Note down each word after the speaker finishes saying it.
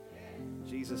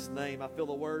Jesus' name. I feel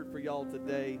a word for y'all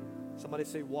today. Somebody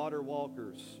say water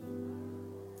walkers.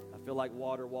 I feel like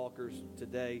water walkers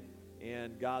today,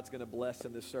 and God's going to bless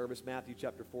in this service. Matthew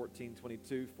chapter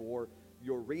 14:22 for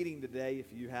your reading today.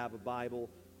 If you have a Bible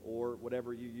or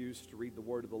whatever you use to read the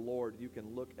word of the Lord, you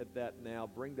can look at that now.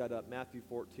 Bring that up, Matthew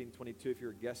 14:22. If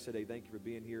you're a guest today, thank you for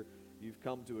being here. You've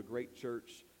come to a great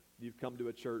church. You've come to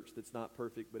a church that's not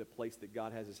perfect, but a place that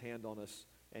God has his hand on us,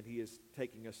 and he is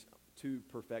taking us to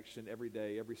perfection every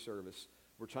day, every service.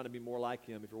 We're trying to be more like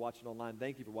him. If you're watching online,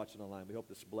 thank you for watching online. We hope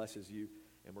this blesses you,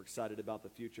 and we're excited about the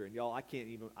future. And y'all,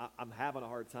 I'm having a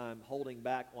hard time holding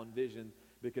back on vision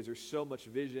because there's so much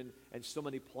vision and so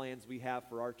many plans we have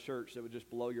for our church that would just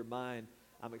blow your mind.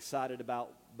 I'm excited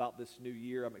about this new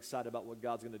year. I'm excited about what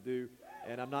God's going to do.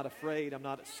 And I'm not afraid. I'm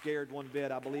not scared one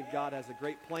bit. I believe God has a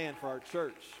great plan for our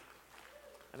church.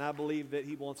 And I believe that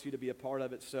he wants you to be a part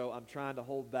of it. So I'm trying to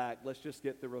hold back. Let's just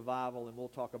get the revival, and we'll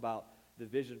talk about the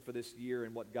vision for this year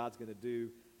and what God's going to do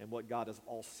and what God is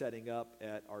all setting up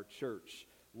at our church.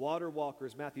 Water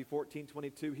walkers, Matthew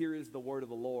 14:22. Here is the word of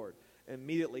the Lord.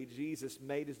 Immediately, Jesus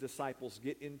made his disciples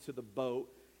get into the boat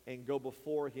and go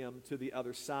before him to the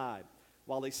other side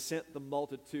while they sent the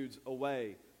multitudes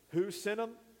away. Who sent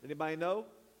them? Anybody know?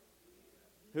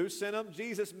 Who sent them?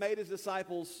 Jesus made his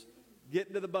disciples get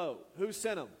into the boat. Who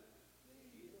sent them?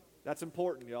 That's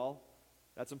important, y'all.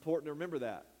 That's important to remember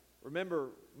that.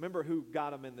 Remember who got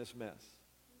them in this mess.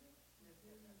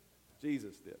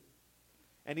 Jesus did.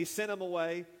 And he sent them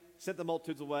away, sent the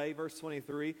multitudes away, verse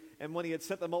 23. And when he had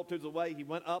sent the multitudes away, he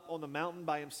went up on the mountain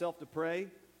by himself to pray.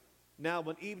 Now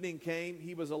when evening came,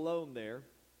 he was alone there,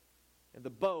 and the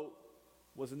boat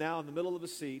was now in the middle of the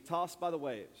sea, tossed by the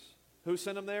waves. Who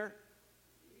sent him there?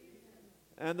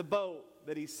 And the boat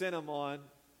that he sent him on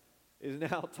is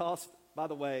now tossed by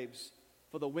the waves,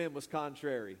 for the wind was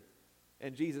contrary,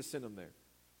 and Jesus sent him there.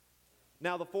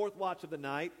 Now the fourth watch of the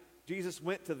night, Jesus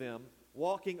went to them,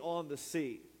 walking on the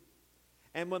sea.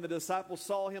 And when the disciples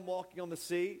saw him walking on the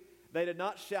sea, they did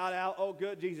not shout out, "Oh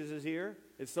good, Jesus is here.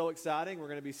 It's so exciting, we're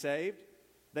going to be saved."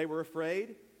 They were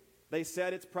afraid. They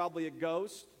said it's probably a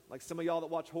ghost, like some of y'all that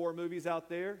watch horror movies out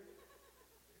there.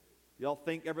 Y'all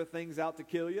think everything's out to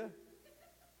kill you.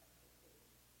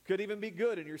 Could even be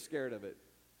good, and you're scared of it.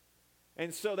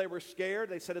 And so they were scared.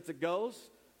 They said it's a ghost.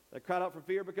 They cried out for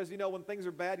fear because, when things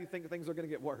are bad, you think things are going to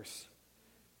get worse.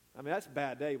 I mean, that's a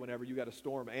bad day whenever you got a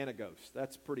storm and a ghost.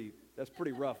 That's pretty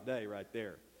rough day right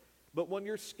there. But when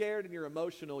you're scared and you're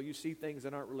emotional, you see things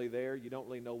that aren't really there. You don't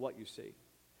really know what you see.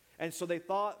 And so they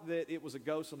thought that it was a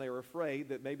ghost, and they were afraid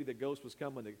that maybe the ghost was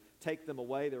coming to take them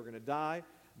away. They were going to die.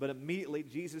 But immediately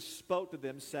Jesus spoke to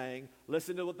them, saying,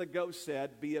 "Listen to what the ghost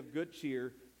said. Be of good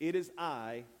cheer. It is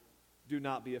I. Do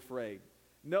not be afraid."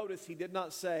 Notice he did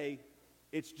not say,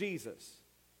 "It's Jesus."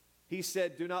 He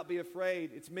said, "Do not be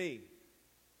afraid. It's me.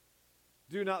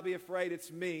 Do not be afraid.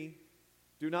 It's me.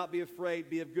 Do not be afraid.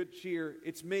 Be of good cheer.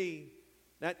 It's me."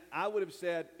 That I would have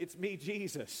said, "It's me,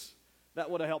 Jesus." That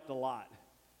would have helped a lot.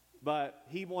 But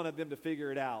he wanted them to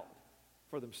figure it out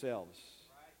for themselves.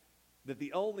 That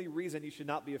the only reason you should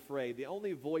not be afraid, the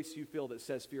only voice you feel that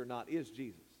says fear not, is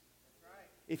Jesus.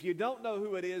 If you don't know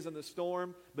who it is in the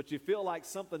storm, but you feel like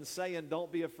something's saying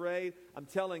don't be afraid, I'm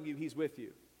telling you, he's with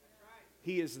you.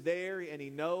 He is there, and he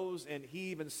knows, and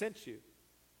he even sent you.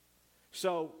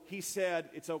 So he said,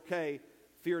 "It's okay,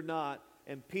 fear not."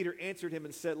 And Peter answered him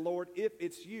and said, "Lord, if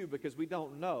it's you," because we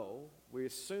don't know, we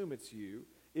assume it's you.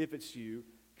 "If it's you,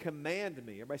 command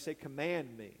me." Everybody say,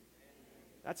 "Command me."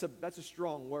 That's a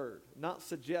strong word. Not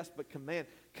suggest, but command.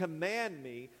 "Command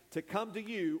me to come to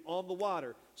you on the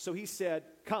water." So he said,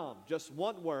 "Come." Just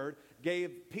one word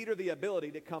gave Peter the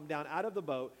ability to come down out of the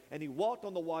boat, and he walked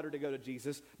on the water to go to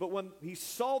Jesus. But when he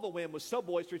saw the wind was so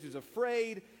boisterous, he was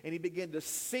afraid, and he began to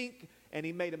sink, and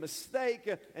he made a mistake,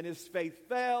 and his faith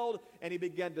failed, and he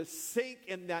began to sink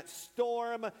in that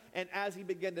storm. And as he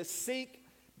began to sink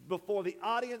before the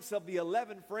audience of the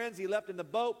 11 friends he left in the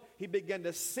boat, he began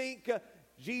to sink.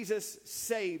 Jesus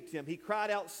saved him. He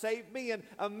cried out, "Save me." And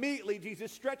immediately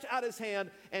Jesus stretched out his hand,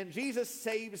 and Jesus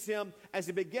saves him. As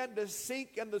he began to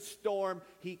sink in the storm,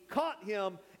 he caught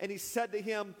him, and he said to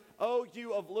him, "Oh,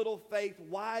 you of little faith,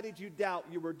 why did you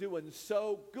doubt? You were doing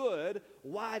so good.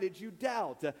 Why did you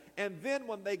doubt?" And then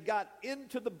when they got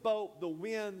into the boat, the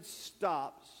wind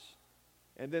stops.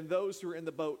 And then those who were in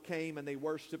the boat came, and they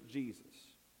worshiped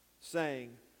Jesus,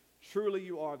 saying, "Truly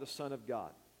you are the Son of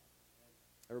God."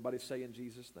 Everybody say in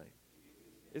Jesus' name.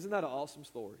 Isn't that an awesome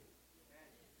story?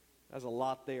 There's a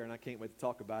lot there, and I can't wait to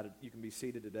talk about it. You can be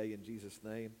seated today in Jesus'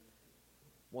 name.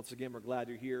 Once again, we're glad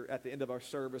you're here. At the end of our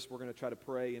service, we're going to try to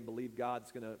pray and believe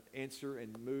God's going to answer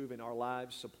and move in our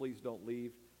lives, so please don't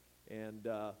leave. And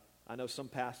I know some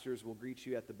pastors will greet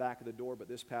you at the back of the door, but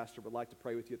this pastor would like to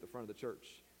pray with you at the front of the church,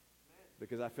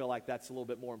 because I feel like that's a little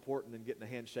bit more important than getting a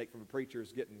handshake from a preacher,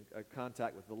 is getting a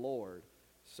contact with the Lord.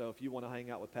 So if you want to hang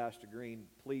out with Pastor Green,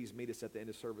 please meet us at the end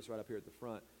of service right up here at the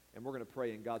front, and we're going to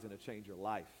pray, and God's going to change your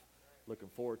life. Looking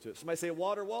forward to it. Somebody say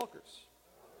water walkers.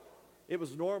 It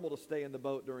was normal to stay in the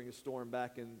boat during a storm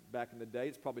back in the day.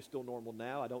 It's probably still normal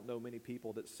now. I don't know many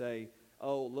people that say,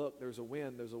 oh, look, there's a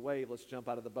wind, there's a wave, let's jump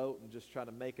out of the boat and just try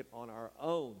to make it on our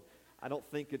own. I don't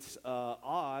think it's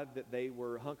odd that they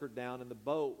were hunkered down in the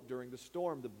boat during the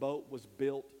storm. The boat was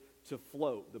built to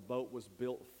float. The boat was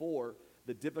built for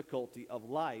the difficulty of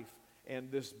life.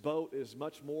 And this boat is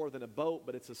much more than a boat,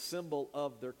 but it's a symbol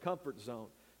of their comfort zone.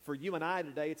 For you and I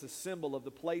today, it's a symbol of the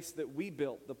place that we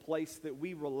built, the place that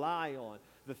we rely on,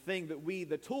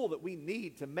 the tool that we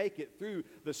need to make it through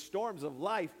the storms of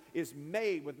life is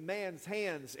made with man's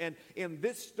hands. And in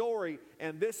this story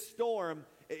and this storm,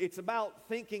 it's about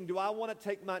thinking, do I want to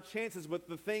take my chances with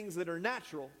the things that are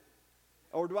natural,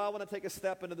 or do I want to take a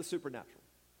step into the supernatural?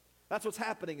 That's what's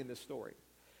happening in this story.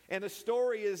 And the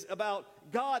story is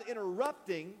about God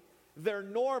interrupting their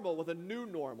normal with a new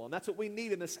normal. And that's what we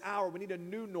need in this hour. We need a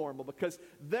new normal, because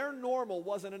their normal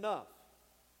wasn't enough.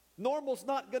 Normal's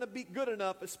not going to be good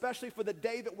enough, especially for the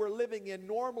day that we're living in.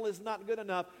 Normal is not good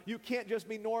enough. You can't just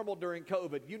be normal during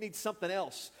COVID. You need something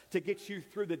else to get you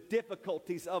through the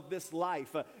difficulties of this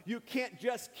life. You can't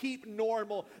just keep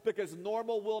normal, because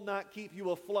normal will not keep you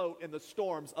afloat in the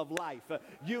storms of life.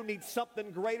 You need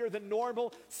something greater than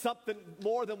normal, something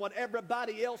more than what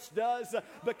everybody else does,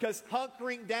 because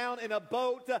hunkering down in a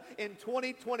boat in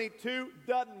 2022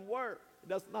 doesn't work. It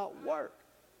does not work.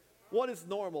 What is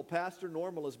normal, Pastor?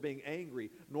 Normal is being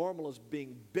angry. Normal is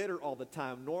being bitter all the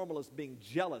time. Normal is being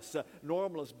jealous.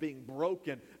 Normal is being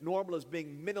broken. Normal is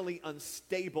being mentally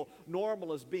unstable.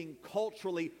 Normal is being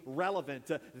culturally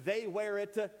relevant. They wear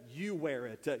it, you wear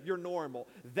it. You're normal.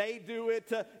 They do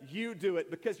it, you do it,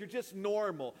 because you're just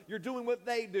normal. You're doing what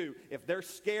they do. If they're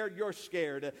scared, you're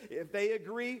scared. If they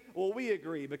agree, well, we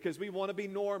agree, because we want to be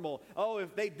normal. Oh,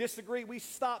 if they disagree, we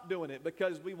stop doing it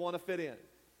because we want to fit in.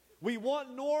 We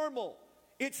want normal.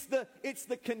 It's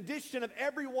the condition of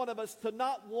every one of us to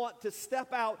not want to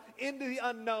step out into the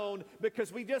unknown,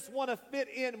 because we just want to fit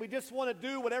in. We just want to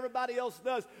do what everybody else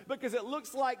does because it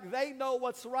looks like they know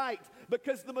what's right.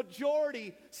 Because the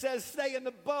majority says stay in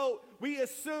the boat, we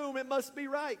assume it must be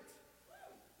right.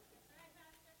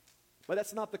 But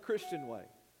that's not the Christian way.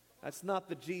 That's not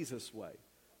the Jesus way.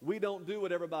 We don't do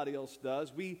what everybody else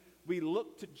does. We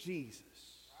look to Jesus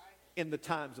in the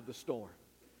times of the storm.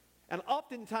 And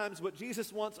oftentimes what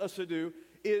Jesus wants us to do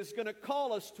is going to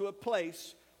call us to a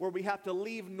place where we have to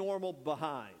leave normal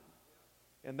behind.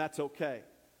 And that's okay,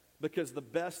 because the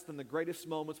best and the greatest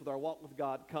moments with our walk with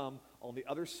God come on the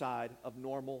other side of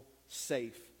normal,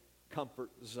 safe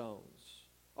comfort zones.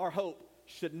 Our hope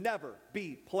should never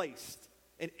be placed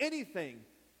in anything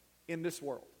in this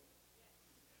world.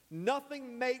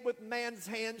 Nothing made with man's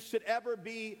hands should ever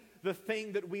be the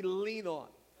thing that we lean on.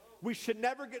 We should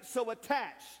never get so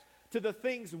attached to the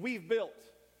things we've built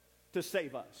to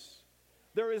save us.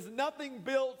 There is nothing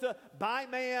built by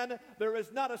man. There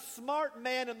is not a smart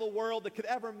man in the world that could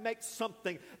ever make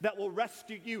something that will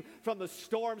rescue you from the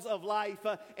storms of life.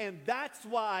 And that's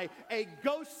why a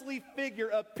ghostly figure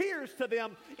appears to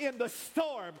them in the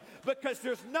storm, because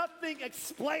there's nothing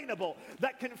explainable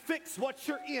that can fix what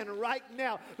you're in right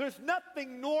now. There's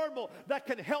nothing normal that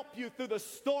can help you through the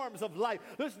storms of life.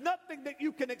 There's nothing that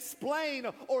you can explain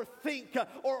or think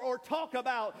or talk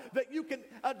about that you can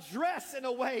address in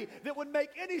a way that would make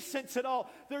any sense at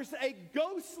all. There's a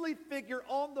ghostly figure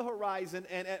on the horizon,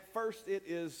 and at first it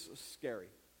is scary.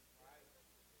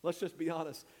 Let's just be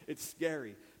honest. It's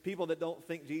scary. People that don't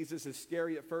think Jesus is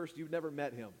scary at first, you've never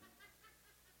met him.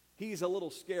 He's a little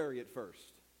scary at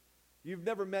first. You've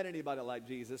never met anybody like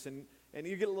Jesus, and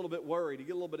you get a little bit worried. You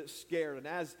get a little bit scared. And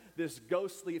as this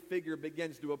ghostly figure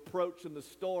begins to approach in the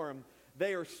storm,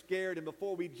 they are scared. And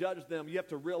before we judge them, you have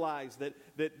to realize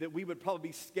that we would probably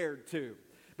be scared too.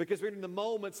 Because we're in the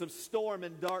moments of storm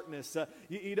and darkness.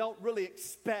 You don't really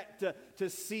expect to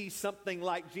see something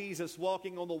like Jesus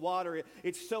walking on the water.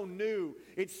 It's so new.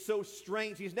 It's so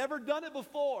strange. He's never done it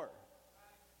before.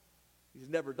 He's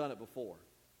never done it before.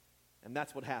 And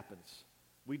that's what happens.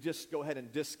 We just go ahead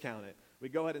and discount it. We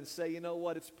go ahead and say, you know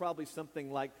what, it's probably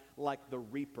something like the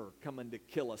Reaper coming to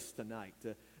kill us tonight.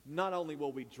 Not only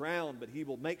will we drown, but he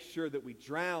will make sure that we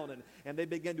drown. And they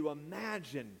begin to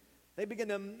imagine. They begin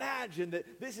to imagine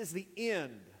that this is the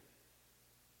end.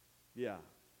 Yeah.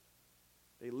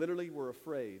 They literally were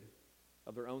afraid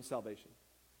of their own salvation.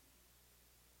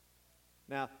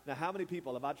 Now, how many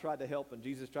people have I tried to help and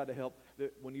Jesus tried to help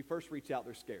that when you first reach out,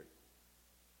 they're scared?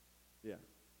 Yeah.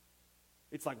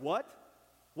 It's like, what?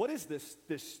 What is this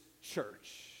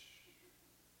church?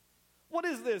 What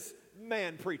is this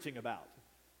man preaching about?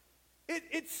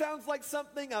 It sounds like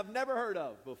something I've never heard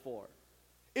of before.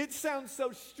 It sounds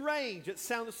so strange. It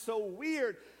sounds so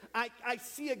weird. I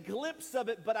see a glimpse of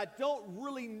it, but I don't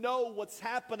really know what's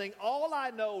happening. All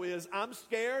I know is I'm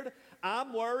scared,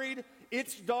 I'm worried,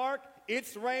 it's dark,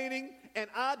 it's raining, and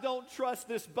I don't trust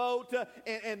this boat,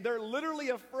 and they're literally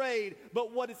afraid.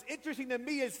 But what is interesting to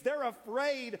me is they're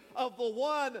afraid of the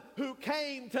one who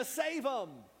came to save them.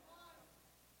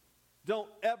 Don't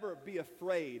ever be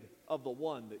afraid of the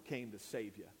one that came to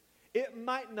save you. It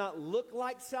might not look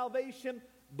like salvation,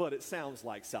 but it sounds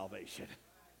like salvation.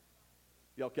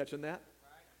 Y'all catching that?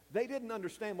 They didn't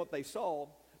understand what they saw,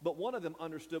 but one of them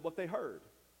understood what they heard.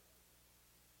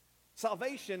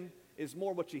 Salvation is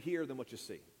more what you hear than what you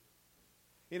see.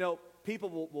 You know,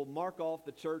 people will mark off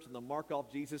the church and they'll mark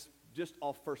off Jesus just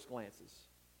off first glances.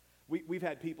 We've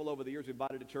had people over the years we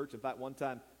invited to church. In fact, one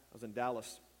time I was in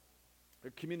Dallas, a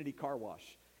community car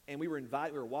wash, and we were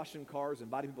washing cars,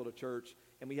 inviting people to church,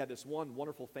 and we had this one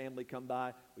wonderful family come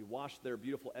by. We washed their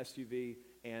beautiful SUV,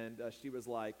 and she was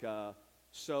like,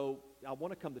 so I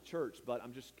want to come to church, but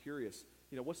I'm just curious,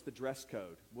 you know, what's the dress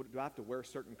code? Do I have to wear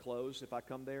certain clothes if I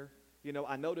come there? You know,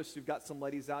 I noticed you've got some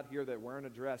ladies out here that are wearing a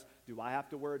dress. Do I have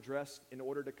to wear a dress in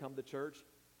order to come to church?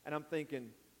 And I'm thinking,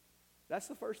 that's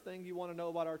the first thing you want to know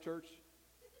about our church?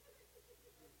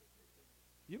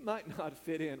 You might not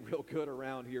fit in real good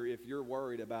around here if you're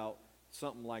worried about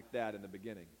something like that in the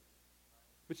beginning.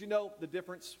 But you know the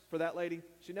difference for that lady?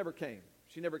 She never came.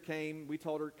 She never came. We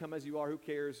told her, come as you are, who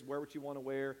cares? Wear what you want to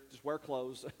wear. Just wear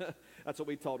clothes. That's what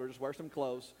we told her. Just wear some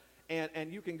clothes.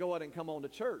 And you can go out and come on to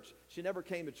church. She never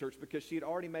came to church because she had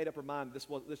already made up her mind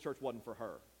this church wasn't for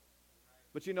her.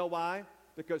 But you know why?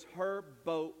 Because her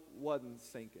boat wasn't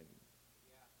sinking.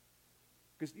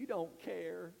 Because you don't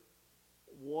care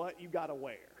what you got to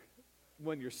wear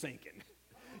when you're sinking.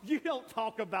 You don't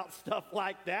talk about stuff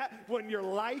like that when your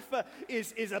life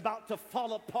is about to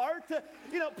fall apart.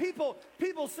 You know,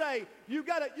 people say you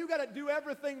gotta do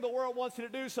everything the world wants you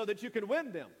to do so that you can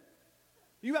win them.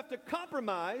 You have to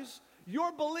compromise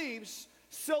your beliefs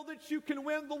so that you can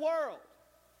win the world.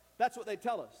 That's what they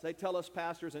tell us. They tell us,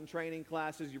 pastors in training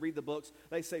classes, you read the books,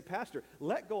 they say, Pastor,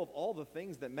 let go of all the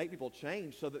things that make people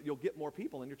change so that you'll get more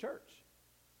people in your church.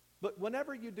 But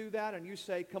whenever you do that and you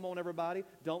say, come on everybody,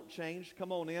 don't change,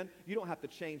 come on in, you don't have to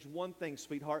change one thing,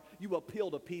 sweetheart. You appeal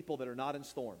to people that are not in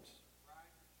storms.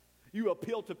 You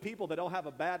appeal to people that don't have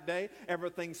a bad day.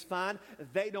 Everything's fine.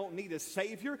 They don't need a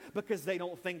Savior because they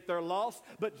don't think they're lost.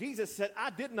 But Jesus said, I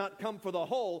did not come for the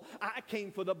whole. I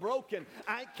came for the broken.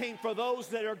 I came for those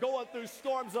that are going through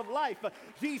storms of life.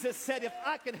 Jesus said, if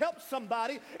I can help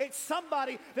somebody, it's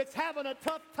somebody that's having a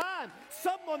tough time.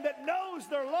 Someone that knows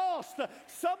they're lost.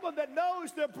 Someone that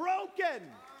knows they're broken.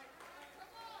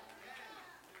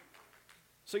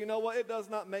 So you know what? It does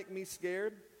not make me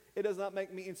scared. It does not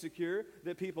make me insecure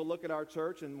that people look at our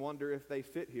church and wonder if they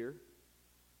fit here.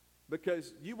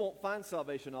 Because you won't find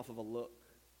salvation off of a look.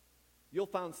 You'll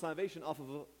find salvation off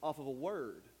of a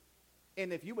word.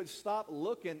 And if you would stop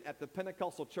looking at the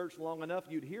Pentecostal church long enough,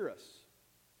 you'd hear us.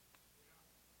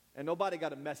 And nobody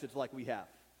got a message like we have.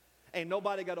 Ain't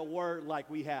nobody got a word like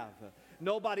we have.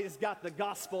 Nobody's got the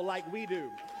gospel like we do.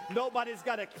 Nobody's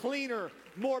got a cleaner,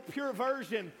 more pure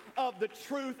version of the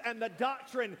truth and the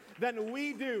doctrine than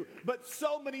we do. But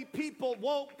so many people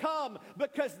won't come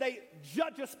because they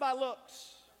judge us by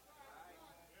looks.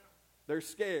 They're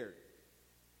scared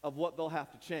of what they'll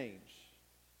have to change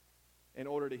in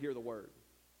order to hear the word.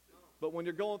 But when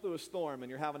you're going through a storm and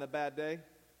you're having a bad day,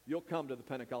 you'll come to the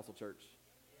Pentecostal church.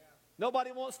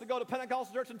 Nobody wants to go to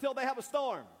Pentecostal church until they have a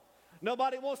storm.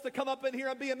 Nobody wants to come up in here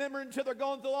and be a member until they're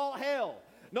going through all hell.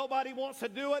 Nobody wants to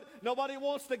do it. Nobody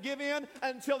wants to give in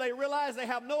until they realize they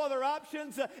have no other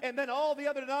options. And then all the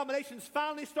other denominations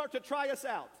finally start to try us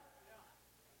out.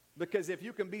 Because if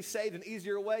you can be saved an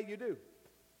easier way, you do.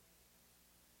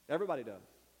 Everybody does.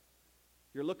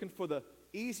 You're looking for the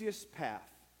easiest path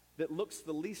that looks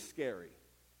the least scary.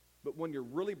 But when you're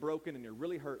really broken and you're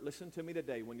really hurt, listen to me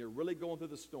today, when you're really going through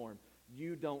the storm,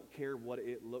 you don't care what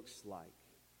it looks like.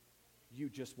 You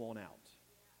just want out.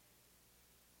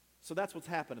 So that's what's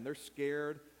happening. They're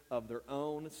scared of their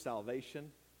own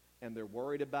salvation, and they're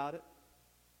worried about it.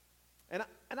 And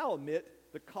I'll admit,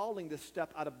 the calling to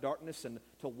step out of darkness and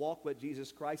to walk with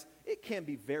Jesus Christ, it can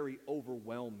be very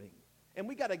overwhelming. And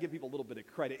we got to give people a little bit of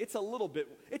credit. It's a little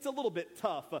bit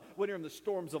tough when you're in the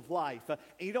storms of life and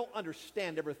you don't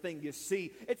understand everything you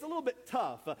see. It's a little bit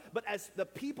tough. But as the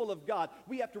people of God,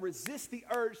 we have to resist the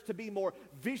urge to be more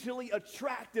visually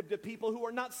attractive to people who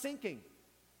are not sinking.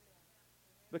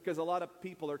 Because a lot of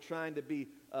people are trying to be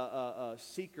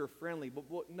seeker friendly. But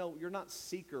no, you're not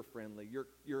seeker friendly.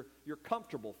 You're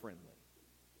comfortable friendly.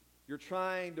 You're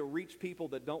trying to reach people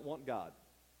that don't want God.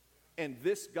 And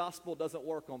this gospel doesn't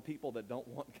work on people that don't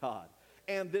want God.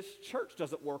 And this church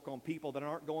doesn't work on people that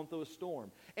aren't going through a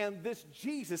storm. And this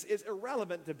Jesus is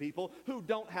irrelevant to people who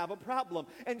don't have a problem.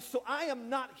 And so I am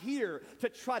not here to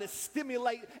try to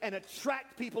stimulate and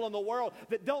attract people in the world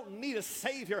that don't need a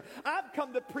Savior. I've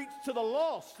come to preach to the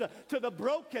lost, to the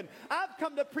broken. I've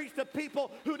come to preach to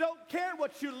people who don't care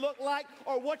what you look like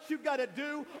or what you got to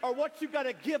do or what you got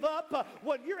to give up.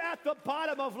 When you're at the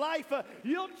bottom of life,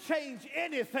 you'll change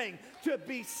anything to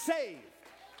be saved.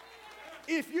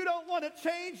 If you don't want to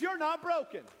change, you're not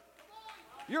broken.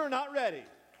 You're not ready.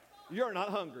 You're not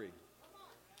hungry.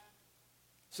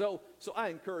 So I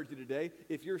encourage you today,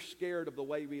 if you're scared of the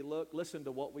way we look, listen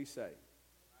to what we say.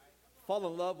 Fall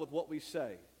in love with what we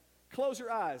say. Close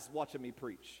your eyes watching me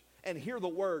preach and hear the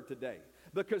word today.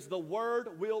 Because the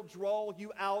word will draw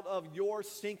you out of your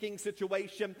sinking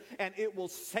situation and it will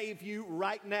save you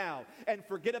right now. And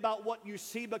forget about what you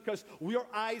see because your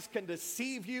eyes can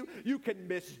deceive you. You can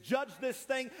misjudge this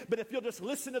thing. But if you'll just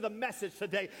listen to the message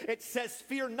today, it says,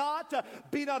 fear not,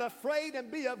 be not afraid, and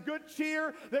be of good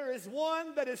cheer. There is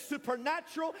one that is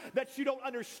supernatural that you don't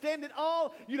understand it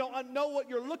all. You don't know what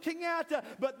you're looking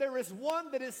at. But there is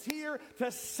one that is here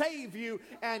to save you.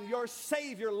 And your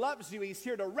Savior loves you. He's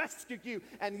here to rescue you.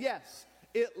 And yes,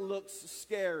 it looks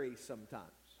scary sometimes.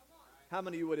 How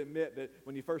many of you would admit that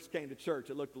when you first came to church,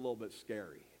 it looked a little bit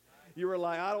scary? You were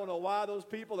like, I don't know why those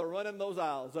people are running those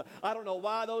aisles. I don't know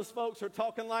why those folks are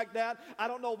talking like that. I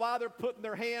don't know why they're putting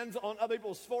their hands on other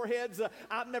people's foreheads.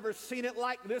 I've never seen it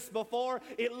like this before.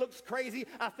 It looks crazy.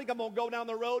 I think I'm going to go down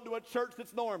the road to a church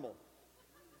that's normal.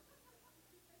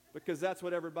 Because that's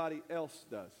what everybody else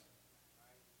does.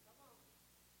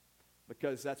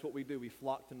 Because that's what we do. We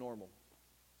flock to normal.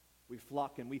 We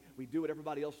flock and we do what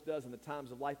everybody else does in the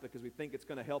times of life because we think it's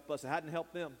going to help us. It hadn't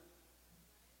helped them.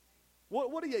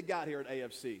 What do you got here at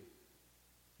AFC? You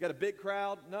got a big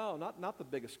crowd? No, not the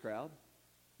biggest crowd.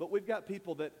 But we've got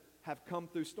people that have come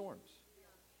through storms.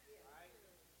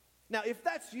 Now, if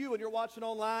that's you and you're watching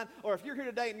online, or if you're here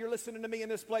today and you're listening to me in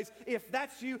this place, if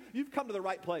that's you, you've come to the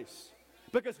right place.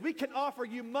 Because we can offer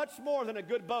you much more than a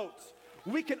good boat.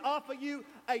 We can offer you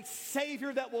a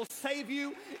Savior that will save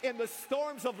you in the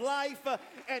storms of life,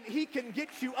 and He can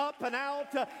get you up and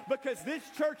out because this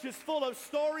church is full of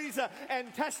stories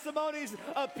and testimonies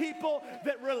of people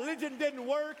that religion didn't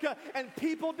work and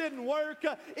people didn't work.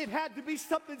 It had to be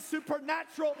something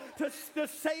supernatural to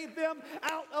save them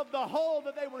out of the hole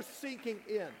that they were sinking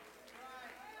in.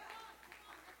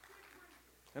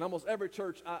 And almost every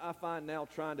church I find now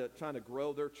trying to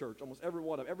grow their church, almost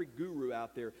every guru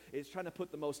out there is trying to put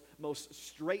the most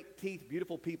straight teeth,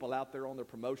 beautiful people out there on their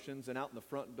promotions and out in the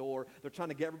front door. They're trying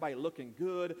to get everybody looking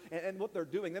good. And what they're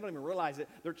doing, they don't even realize it.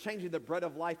 They're changing the bread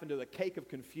of life into the cake of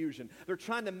confusion. They're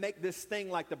trying to make this thing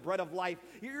like the bread of life.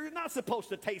 You're not supposed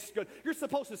to taste good. You're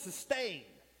supposed to sustain.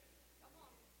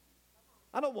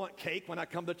 I don't want cake when I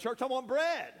come to church. I want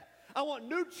bread. I want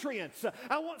nutrients.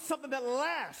 I want something that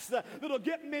lasts, that'll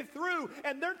get me through.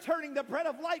 And they're turning the bread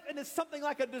of life into something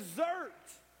like a dessert.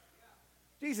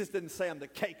 Jesus didn't say I'm the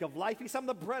cake of life. He said I'm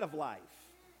the bread of life.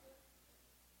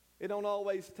 It don't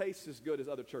always taste as good as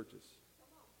other churches.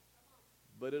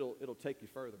 But it'll take you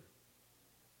further.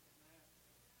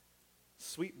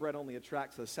 Sweet bread only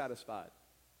attracts the satisfied.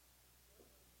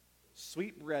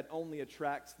 Sweet bread only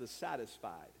attracts the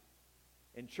satisfied.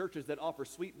 And churches that offer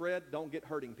sweet bread don't get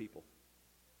hurting people.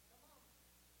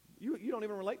 You don't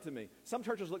even relate to me. Some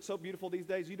churches look so beautiful these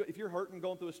days. If you're hurting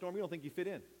going through a storm, you don't think you fit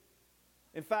in.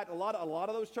 In fact, a lot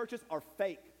of those churches are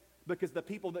fake because the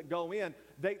people that go in,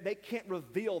 they can't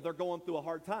reveal they're going through a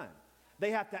hard time.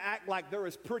 They have to act like they're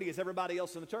as pretty as everybody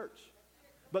else in the church.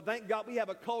 But thank God we have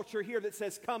a culture here that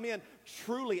says come in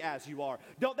truly as you are.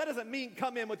 That doesn't mean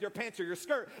come in with your pants or your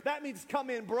skirt. That means come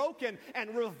in broken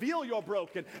and reveal you're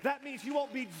broken. That means you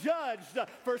won't be judged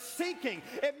for sinking.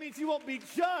 It means you won't be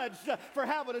judged for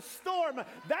having a storm.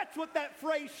 That's what that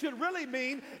phrase should really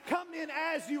mean. Come in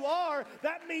as you are.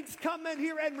 That means come in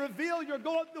here and reveal you're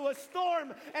going through a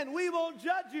storm and we won't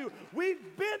judge you. We've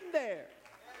been there.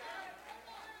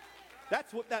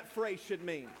 That's what that phrase should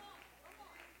mean.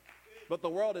 But the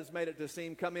world has made it to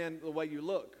seem come in the way you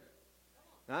look.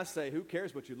 And I say, who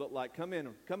cares what you look like? Come in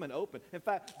open. In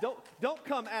fact, don't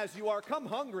come as you are. Come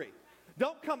hungry.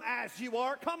 Don't come as you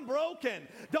are. Come broken.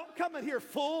 Don't come in here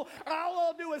full. All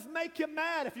I'll do is make you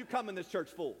mad if you come in this church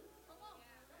full.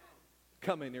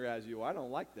 Come in here as you are. I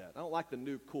don't like that. I don't like the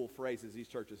new cool phrases these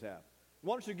churches have.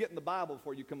 Why don't you get in the Bible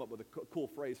before you come up with a cool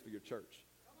phrase for your church?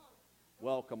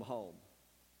 Welcome home.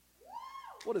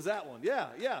 What is that one?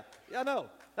 Yeah, no.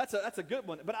 That's a good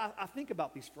one. But I think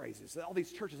about these phrases. All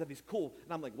these churches have these cool,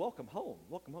 and I'm like, welcome home.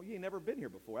 Welcome home. You ain't never been here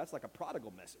before. That's like a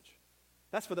prodigal message.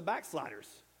 That's for the backsliders.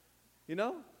 You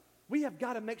know? We have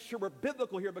got to make sure we're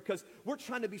biblical here because we're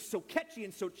trying to be so catchy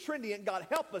and so trendy, and God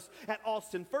help us at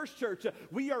Austin First Church.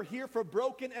 We are here for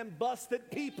broken and busted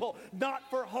people, not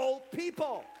for whole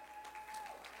people.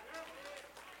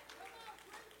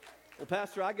 Well,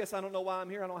 Pastor, I guess I don't know why I'm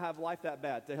here. I don't have life that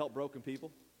bad to help broken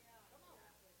people.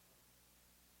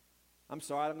 I'm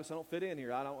sorry, I don't fit in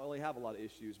here. I don't really have a lot of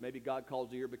issues. Maybe God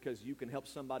called you here because you can help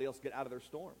somebody else get out of their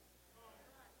storm.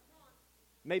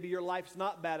 Maybe your life's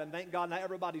not bad, and thank God not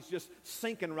everybody's just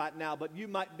sinking right now, but you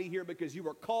might be here because you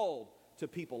were called to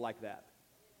people like that.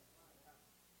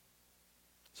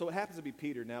 So it happens to be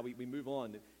Peter. Now we move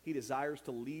on. He desires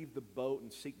to leave the boat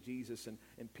and seek Jesus,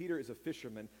 and Peter is a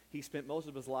fisherman. He spent most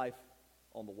of his life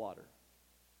on the water.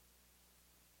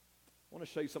 I want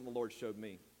to show you something the Lord showed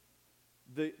me.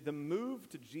 The move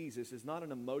to Jesus is not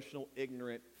an emotional,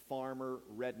 ignorant, farmer,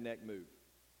 redneck move.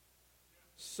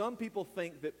 Some people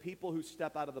think that people who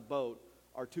step out of the boat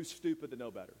are too stupid to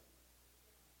know better.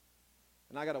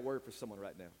 And I got a word for someone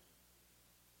right now.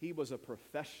 He was a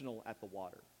professional at the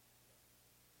water.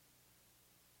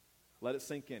 Let it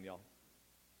sink in, y'all.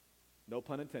 No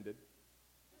pun intended.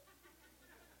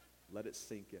 Let it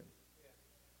sink in.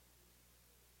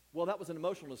 Well, that was an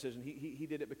emotional decision. He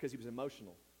did it because he was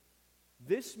emotional.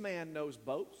 This man knows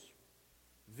boats.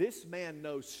 This man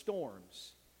knows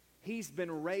storms. He's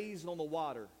been raised on the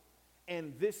water,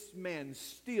 and this man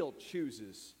still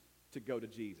chooses to go to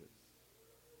Jesus.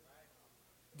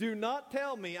 Do not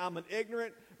tell me I'm an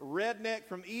ignorant redneck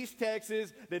from East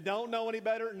Texas that don't know any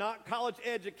better, not college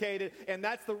educated, and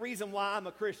that's the reason why I'm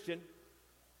a Christian.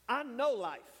 I know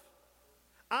life.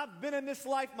 I've been in this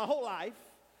life my whole life.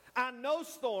 I know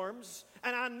storms,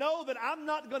 and I know that I'm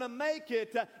not going to make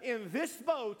it in this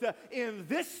boat, in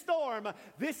this storm.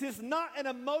 This is not an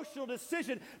emotional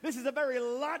decision. This is a very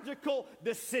logical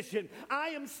decision. I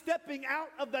am stepping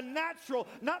out of the natural,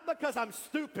 not because I'm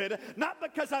stupid, not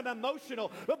because I'm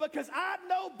emotional, but because I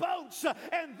know boats,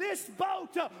 and this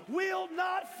boat will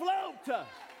not float.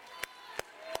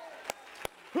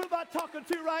 Who am I talking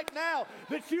to right now?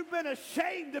 That you've been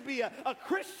ashamed to be a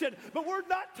Christian, but we're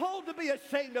not told to be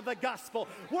ashamed of the gospel.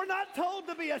 We're not told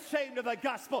to be ashamed of the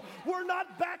gospel. We're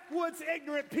not backwoods,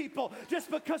 ignorant people just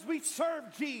because we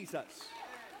serve Jesus.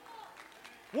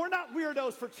 We're not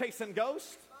weirdos for chasing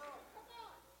ghosts.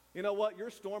 You know what? Your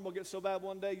storm will get so bad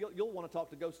one day, you'll want to talk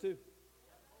to ghosts too.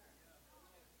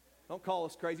 Don't call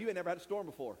us crazy. You ain't never had a storm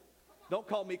before. Don't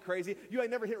call me crazy. You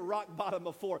ain't never hit rock bottom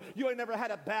before. You ain't never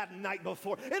had a bad night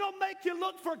before. It'll make you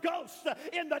look for ghosts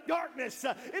in the darkness.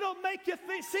 It'll make you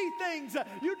see things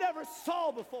you never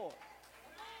saw before.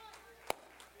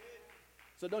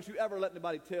 So don't you ever let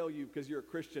anybody tell you, because you're a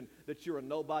Christian, that you're a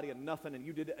nobody and nothing, and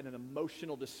you did it in an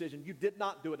emotional decision. You did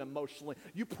not do it emotionally.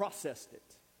 You processed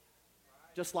it,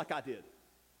 just like I did.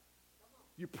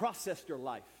 You processed your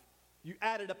life. You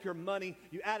added up your money,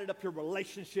 you added up your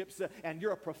relationships, and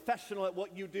you're a professional at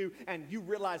what you do, and you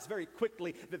realize very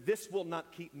quickly that this will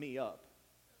not keep me up.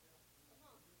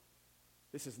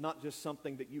 This is not just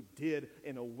something that you did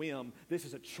in a whim. This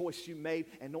is a choice you made,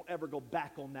 and don't ever go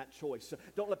back on that choice.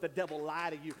 Don't let the devil lie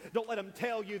to you. Don't let him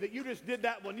tell you that you just did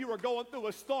that when you were going through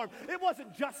a storm. It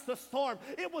wasn't just the storm.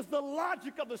 It was the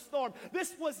logic of the storm.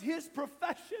 This was his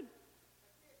profession.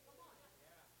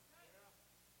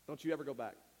 Don't you ever go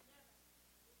back.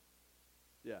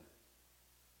 Yeah.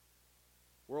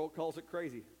 World calls it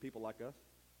crazy, people like us.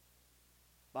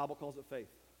 Bible calls it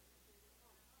faith.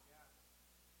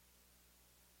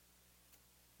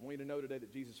 I want you to know today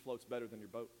that Jesus floats better than your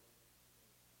boat.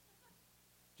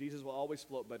 Jesus will always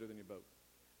float better than your boat.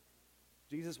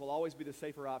 Jesus will always be the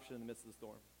safer option in the midst of the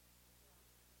storm.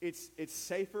 It's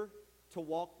safer to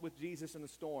walk with Jesus in the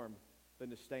storm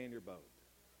than to stay in your boat.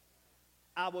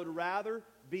 I would rather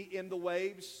be in the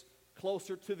waves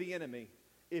closer to the enemy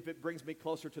if it brings me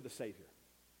closer to the Savior.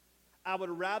 I would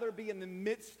rather be in the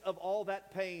midst of all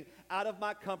that pain, out of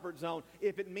my comfort zone,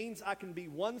 if it means I can be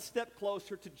one step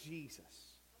closer to Jesus.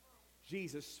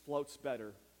 Jesus floats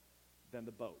better than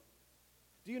the boat.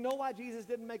 Do you know why Jesus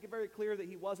didn't make it very clear that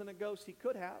he wasn't a ghost? He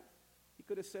could have. He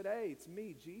could have said, hey, it's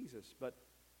me, Jesus. But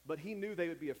But he knew they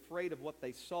would be afraid of what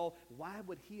they saw. Why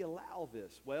would he allow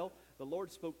this? Well, the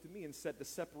Lord spoke to me and said to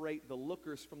separate the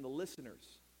lookers from the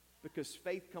listeners, because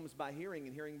faith comes by hearing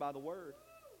and hearing by the word.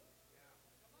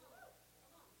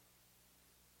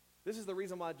 This is the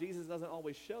reason why Jesus doesn't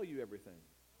always show you everything.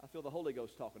 I feel the Holy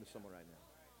Ghost talking to someone right now.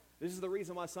 This is the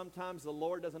reason why sometimes the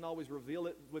Lord doesn't always reveal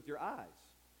it with your eyes.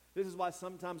 This is why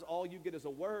sometimes all you get is a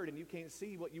word and you can't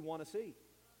see what you want to see.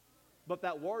 But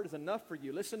that word is enough for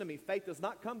you. Listen to me. Faith does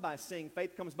not come by seeing.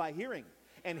 Faith comes by hearing,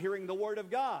 and hearing the word of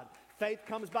God. Faith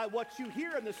comes by what you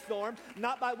hear in the storm,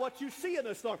 not by what you see in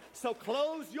the storm. So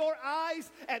close your eyes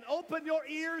and open your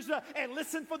ears and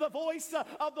listen for the voice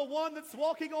of the one that's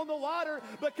walking on the water,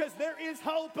 because there is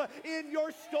hope in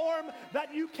your storm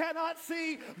that you cannot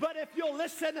see. But if you'll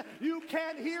listen, you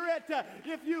can hear it.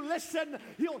 If you listen,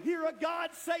 you'll hear a God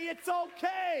say, it's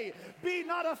okay. Be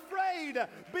not afraid.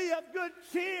 Be of good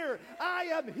cheer. I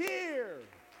am here.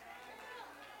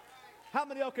 How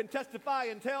many of you can testify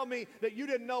and tell me that you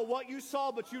didn't know what you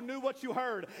saw, but you knew what you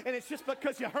heard? And it's just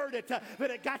because you heard it that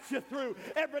it got you through.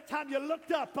 Every time you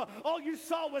looked up, all you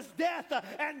saw was death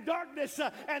and darkness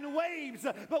and waves.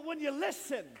 But when you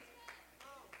listen,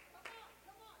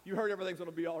 you heard everything's going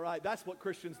to be all right. That's what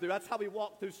Christians do. That's how we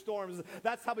walk through storms.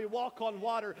 That's how we walk on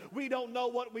water. We don't know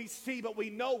what we see, but we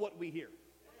know what we hear.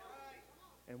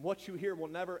 And what you hear will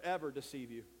never, ever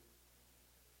deceive you.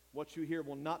 What you hear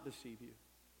will not deceive you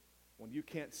when you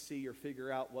can't see or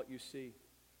figure out what you see.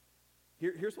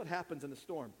 Here's what happens in the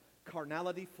storm.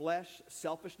 Carnality, flesh,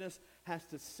 selfishness has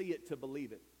to see it to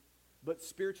believe it. But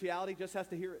spirituality just has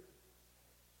to hear it.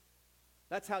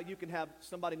 That's how you can have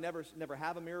somebody never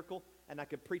have a miracle, and I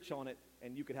could preach on it,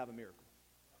 and you could have a miracle.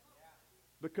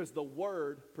 Because the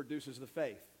word produces the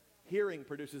faith. Hearing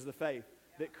produces the faith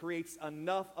that creates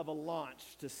enough of a launch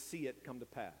to see it come to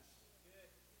pass.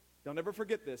 Don't ever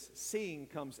forget this. Seeing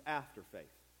comes after faith.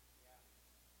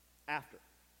 After.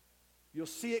 You'll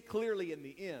see it clearly in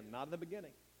the end, not in the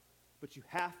beginning. But you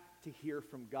have to hear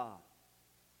from God.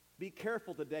 Be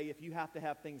careful today if you have to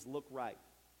have things look right.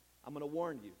 I'm going to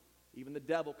warn you. Even the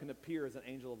devil can appear as an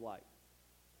angel of light.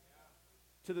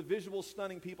 To the visual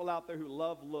stunning people out there who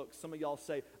love looks, some of y'all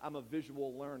say, I'm a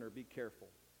visual learner. Be careful.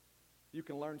 You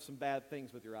can learn some bad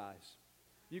things with your eyes.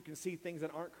 You can see things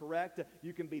that aren't correct.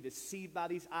 You can be deceived by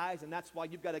these eyes, and that's why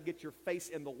you've got to get your face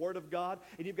in the Word of God,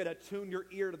 and you've got to tune your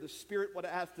ear to the Spirit, what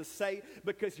it has to say,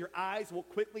 because your eyes will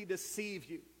quickly deceive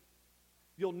you.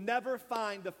 You'll never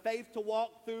find the faith to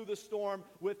walk through the storm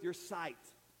with your sight.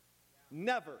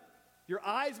 Never. Your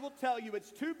eyes will tell you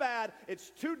it's too bad,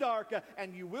 it's too dark,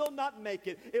 and you will not make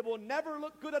it. It will never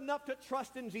look good enough to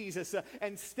trust in Jesus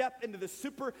and step into the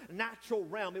supernatural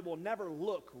realm. It will never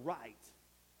look right.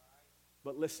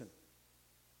 But listen,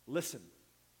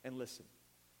 and listen.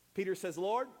 Peter says,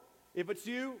 Lord, if it's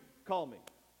you, call me.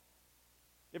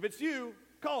 If it's you,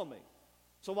 call me.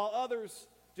 So while others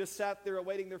just sat there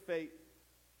awaiting their fate,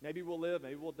 maybe we'll live,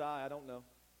 maybe we'll die, I don't know.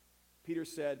 Peter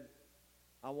said,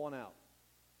 I want out.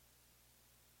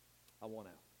 I want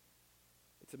out.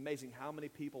 It's amazing how many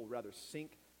people would rather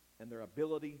sink in their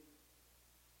ability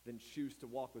than choose to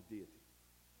walk with deity.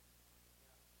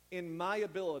 In my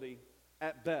ability,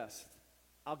 at best,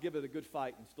 I'll give it a good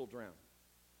fight and still drown.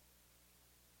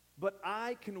 But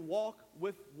I can walk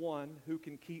with one who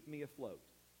can keep me afloat.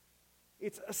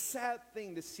 It's a sad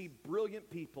thing to see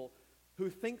brilliant people who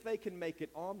think they can make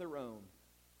it on their own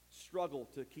struggle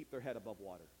to keep their head above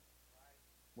water,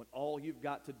 when all you've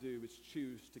got to do is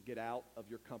choose to get out of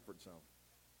your comfort zone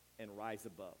and rise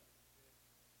above.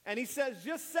 And he says,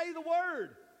 just say the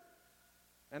word,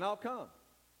 and I'll come.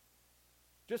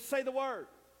 Just say the word,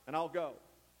 and I'll go.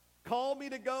 Call me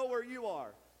to go where you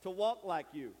are, to walk like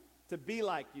you, to be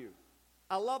like you.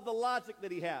 I love the logic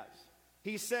that he has.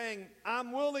 He's saying,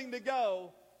 I'm willing to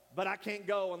go, but I can't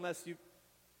go unless you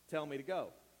tell me to go.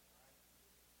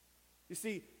 You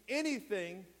see,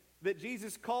 anything that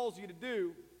Jesus calls you to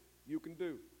do, you can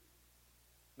do,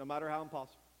 no matter how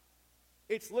impossible.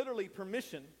 It's literally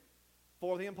permission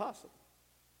for the impossible.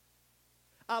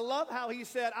 I love how he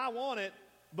said, I want it,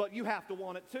 but you have to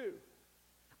want it too.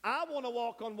 I want to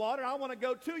walk on water. I want to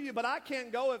go to you, but I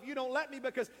can't go if you don't let me,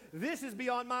 because this is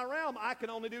beyond my realm. I can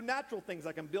only do natural things.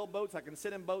 I can build boats. I can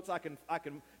sit in boats. I can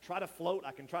try to float.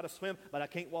 I can try to swim, but I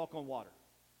can't walk on water.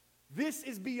 This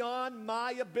is beyond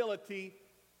my ability,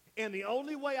 and the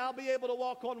only way I'll be able to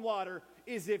walk on water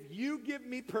is if you give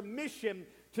me permission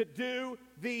to do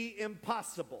the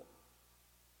impossible.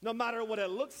 No matter what it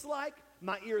looks like,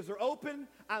 my ears are open.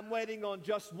 I'm waiting on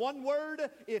just one word.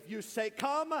 If you say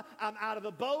come, I'm out of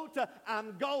the boat.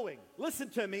 I'm going.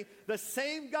 Listen to me. The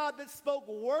same God that spoke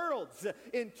worlds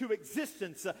into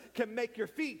existence can make your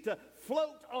feet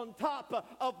float on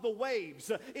top of the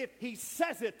waves. If he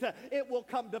says it, it will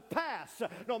come to pass.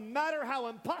 No matter how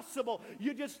impossible,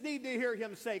 you just need to hear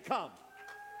him say, come.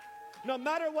 No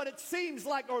matter what it seems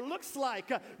like or looks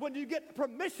like, when you get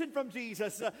permission from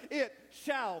Jesus, it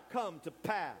shall come to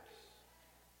pass.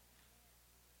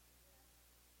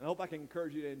 I hope I can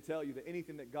encourage you and tell you that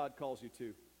anything that God calls you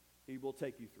to, he will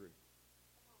take you through.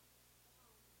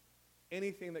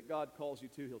 Anything that God calls you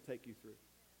to, he'll take you through.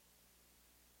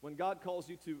 When God calls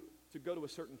you to go to a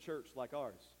certain church like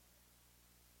ours,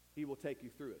 he will take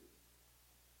you through it.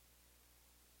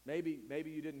 Maybe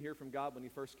you didn't hear from God when you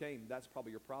first came. That's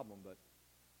probably your problem, but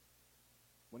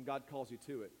when God calls you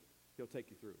to it, he'll take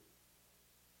you through it.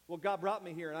 Well, God brought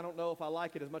me here, and I don't know if I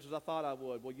like it as much as I thought I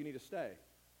would. Well, you need to stay.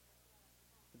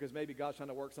 Because maybe God's trying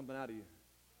to work something out of you.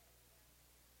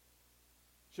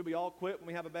 Should we all quit when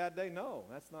we have a bad day? No,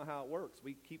 that's not how it works.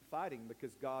 We keep fighting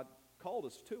because God called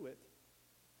us to it.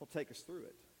 He'll take us through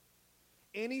it.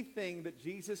 Anything that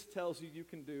Jesus tells you you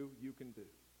can do, you can do.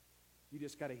 You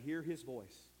just got to hear his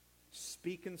voice.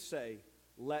 Speak and say,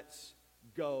 let's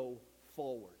go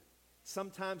forward.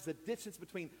 Sometimes the distance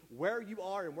between where you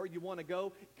are and where you want to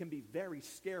go can be very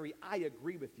scary. I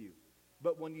agree with you.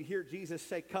 But when you hear Jesus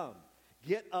say, come,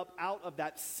 get up out of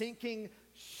that sinking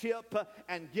ship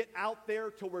and get out there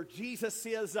to where Jesus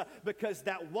is, because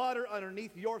that water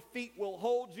underneath your feet will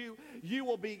hold you. You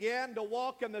will begin to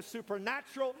walk in the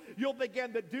supernatural. You'll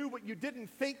begin to do what you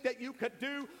didn't think that you could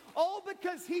do, all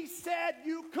because he said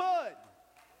you could.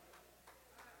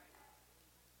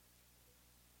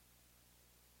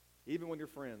 Even when your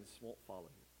friends won't follow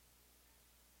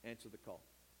you, answer the call.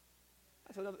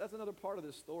 That's another part of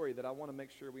this story that I want to make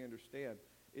sure we understand,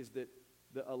 is that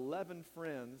the 11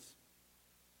 friends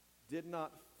did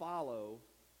not follow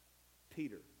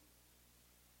Peter.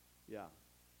 Yeah.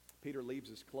 Peter leaves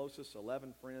his closest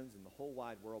 11 friends in the whole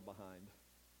wide world behind.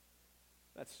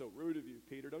 That's so rude of you,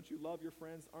 Peter. Don't you love your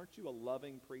friends? Aren't you a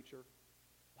loving preacher?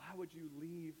 Why would you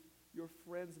leave your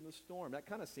friends in the storm? That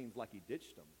kind of seems like he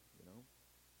ditched them, you know.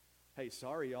 Hey,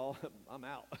 sorry, y'all. I'm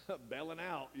out. Bailing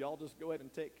out. Y'all just go ahead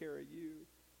and take care of you.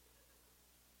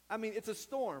 I mean, it's a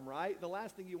storm, right? The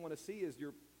last thing you want to see is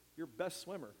your best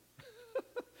swimmer.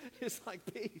 It's like,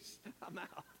 peace, I'm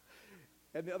out.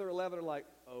 And the other 11 are like,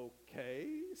 okay,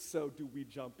 so do we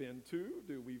jump in too?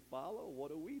 Do we follow? What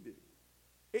do we do?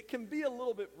 It can be a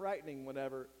little bit frightening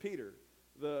whenever Peter,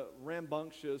 the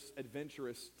rambunctious,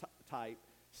 adventurous type,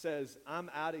 says, I'm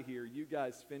out of here. You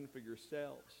guys fend for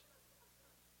yourselves.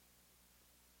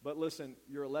 But listen,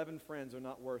 your 11 friends are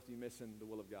not worth you missing the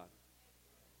will of God.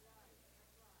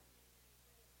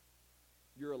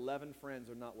 Your 11 friends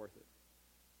are not worth it.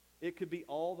 It could be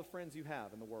all the friends you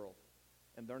have in the world,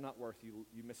 and they're not worth you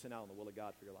missing out on the will of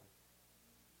God for your life.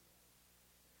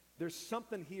 There's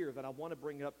something here that I want to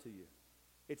bring up to you.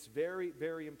 It's very,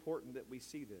 very important that we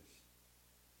see this.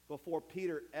 Before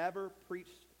Peter ever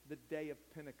preached the day of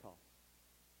Pentecost,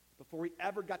 before he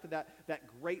ever got to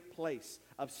that great place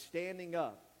of standing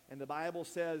up, and the Bible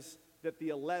says that the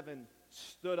 11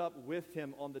 stood up with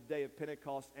him on the day of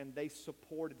Pentecost, and they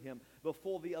supported him.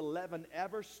 Before the 11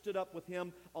 ever stood up with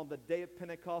him on the day of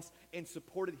Pentecost and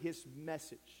supported his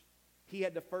message, he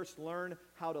had to first learn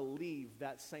how to leave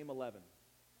that same 11.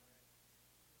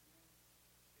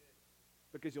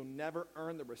 Because you'll never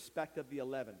earn the respect of the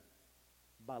 11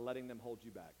 by letting them hold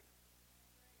you back.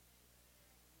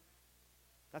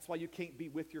 That's why you can't be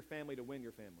with your family to win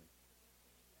your family.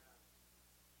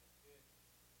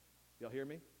 Y'all hear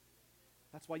me?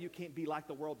 That's why you can't be like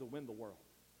the world to win the world.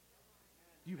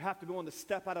 You have to be willing to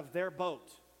step out of their boat.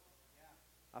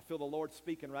 I feel the Lord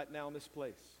speaking right now in this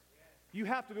place. You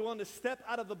have to be willing to step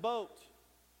out of the boat.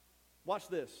 Watch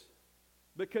this.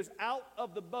 Because out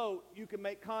of the boat, you can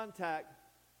make contact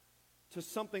to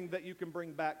something that you can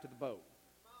bring back to the boat.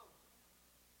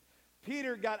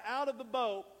 Peter got out of the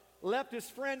boat, left his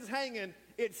friends hanging.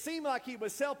 It seemed like he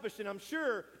was selfish, and I'm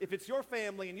sure if it's your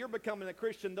family and you're becoming a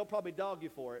Christian, they'll probably dog you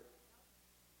for it.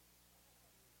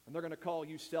 And they're going to call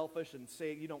you selfish and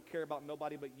say you don't care about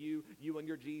nobody but you and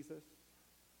your Jesus.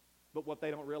 But what they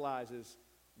don't realize is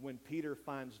when Peter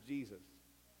finds Jesus,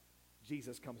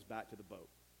 Jesus comes back to the boat.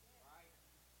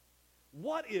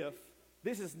 What if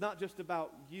this is not just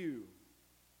about you?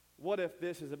 What if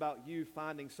this is about you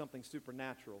finding something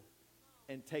supernatural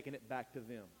and taking it back to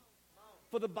them?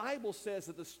 For the Bible says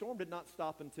that the storm did not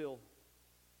stop until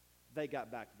they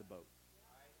got back to the boat.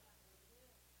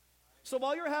 So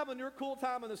while you're having your cool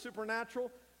time in the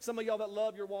supernatural, some of y'all that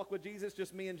love your walk with Jesus,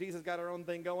 just me and Jesus got our own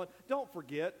thing going, don't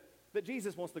forget that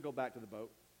Jesus wants to go back to the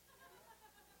boat.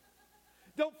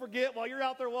 Don't forget while you're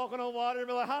out there walking on water,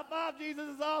 be like, high five,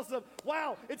 Jesus is awesome.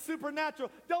 Wow, it's supernatural.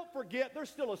 Don't forget there's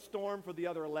still a storm for the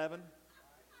other 11.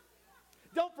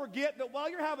 Don't forget that while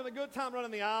you're having a good time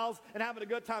running the aisles and having a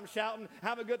good time shouting,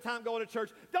 having a good time going to church,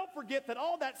 don't forget that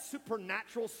all that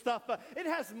supernatural stuff, it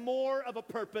has more of a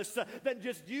purpose than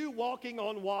just you walking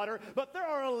on water. But there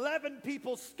are 11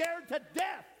 people scared to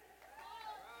death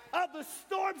of the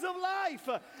storms of life,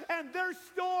 and their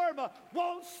storm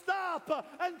won't stop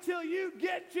until you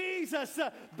get Jesus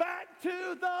back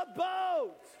to the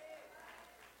boat.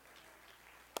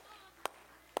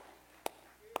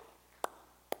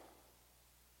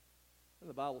 And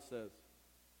the Bible says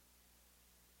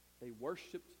they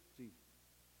worshiped Jesus.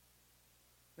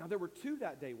 Now, there were two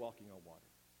that day walking on water.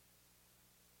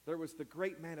 There was the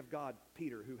great man of God,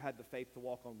 Peter, who had the faith to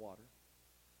walk on water.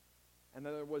 And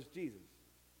then there was Jesus.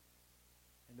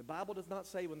 And the Bible does not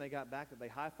say when they got back that they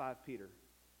high-fived Peter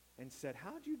and said,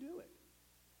 how'd you do it?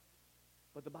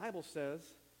 But the Bible says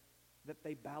that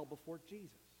they bowed before Jesus.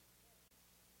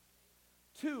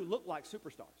 Two looked like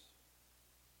superstars.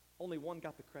 Only one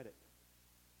got the credit.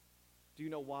 Do you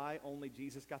know why only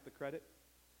Jesus got the credit?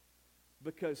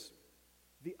 Because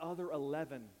the other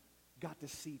 11 got to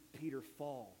see Peter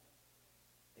fall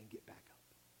and get back up.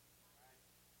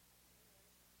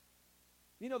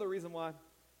 You know the reason why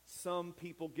some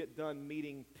people get done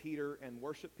meeting Peter and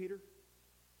worship Peter?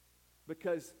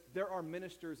 Because there are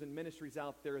ministers and ministries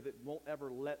out there that won't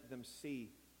ever let them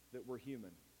see that we're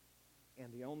human.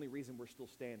 And the only reason we're still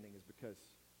standing is because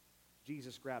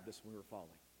Jesus grabbed us when we were falling.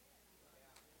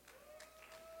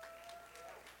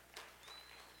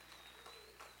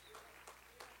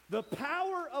 The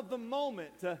power of the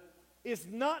moment is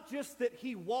not just that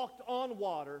he walked on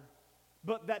water,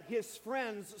 but that his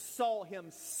friends saw him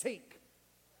sink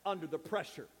under the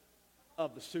pressure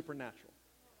of the supernatural.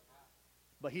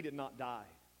 But he did not die.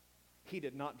 He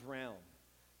did not drown.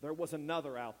 There was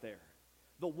another out there.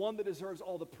 The one that deserves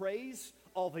all the praise,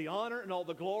 all the honor, and all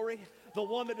the glory. The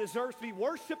one that deserves to be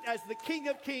worshiped as the King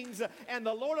of Kings and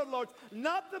the Lord of Lords.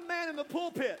 Not the man in the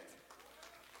pulpit.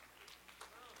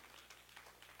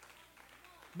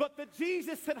 But the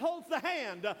Jesus that holds the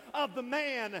hand of the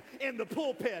man in the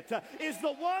pulpit is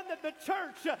the one that the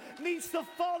church needs to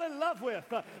fall in love with.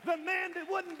 The man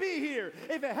that wouldn't be here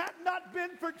if it had not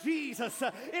been for Jesus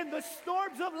in the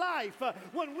storms of life.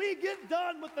 When we get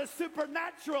done with the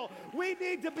supernatural, we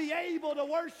need to be able to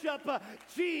worship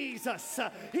Jesus.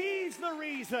 He's the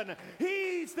reason.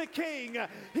 He's the King.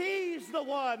 He's the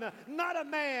one, not a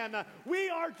man. We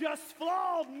are just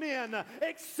flawed men,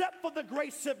 except for the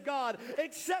grace of God,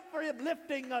 except for him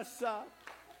lifting us up.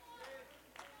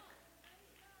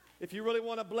 If you really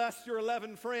want to bless your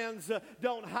 11 friends,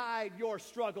 don't hide your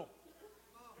struggle.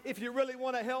 If you really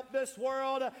want to help this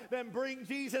world, then bring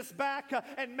Jesus back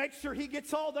and make sure he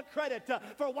gets all the credit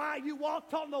for why you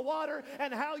walked on the water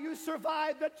and how you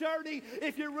survived the journey.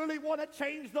 If you really want to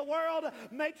change the world,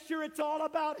 make sure it's all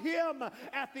about him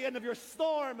at the end of your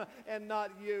storm and not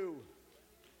you.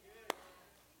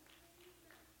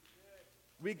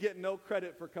 We get no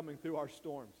credit for coming through our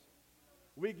storms.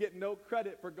 We get no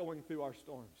credit for going through our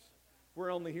storms.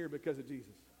 We're only here because of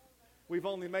Jesus. We've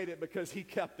only made it because he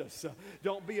kept us.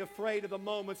 Don't be afraid of the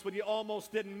moments when you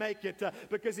almost didn't make it,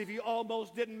 because if you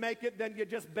almost didn't make it, then you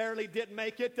just barely didn't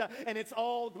make it, and it's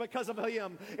all because of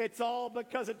him. It's all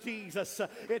because of Jesus.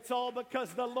 It's all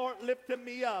because the Lord lifted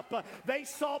me up. They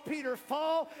saw Peter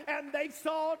fall, and they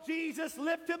saw Jesus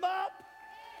lift him up.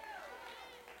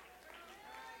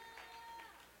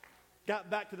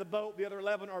 Got back to the boat. The other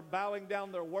 11 are bowing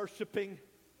down. They're worshiping.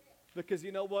 Because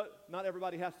you know what? Not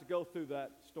everybody has to go through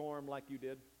that storm like you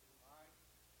did.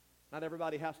 Not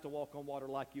everybody has to walk on water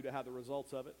like you to have the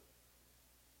results of it.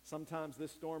 Sometimes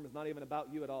this storm is not even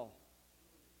about you at all.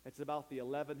 It's about the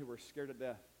 11 who are scared to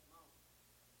death.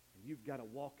 And you've got to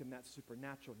walk in that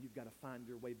supernatural, and you've got to find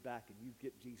your way back, and you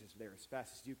get Jesus there as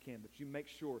fast as you can. But you make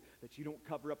sure that you don't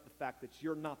cover up the fact that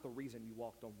you're not the reason you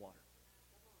walked on water.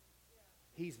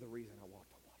 He's the reason I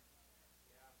walked on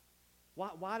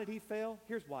water. Why did he fail?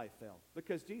 Here's why he fell.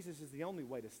 Because Jesus is the only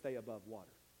way to stay above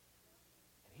water.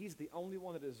 And he's the only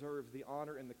one that deserves the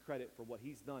honor and the credit for what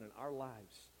he's done in our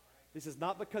lives. This is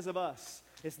not because of us.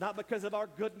 It's not because of our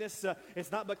goodness.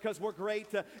 It's not because we're great.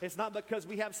 It's not because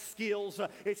we have skills.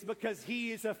 It's because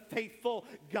he is a faithful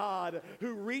God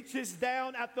who reaches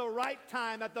down at the right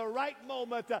time, at the right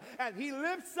moment, and he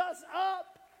lifts us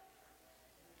up.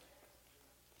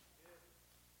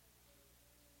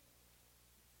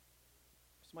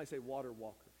 Somebody say water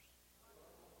walkers.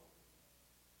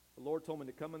 The Lord told me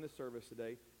to come in this service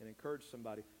today and encourage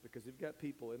somebody, because you've got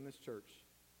people in this church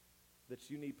that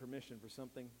you need permission for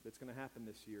something that's going to happen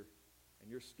this year. and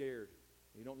you're scared.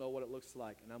 You don't know what it looks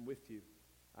like, and I'm with you.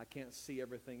 I can't see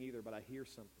everything either, but I hear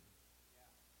something.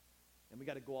 And we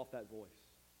got to go off that voice.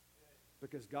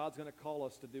 Because God's going to call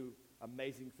us to do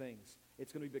amazing things.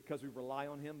 It's going to be because we rely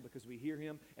on Him, because we hear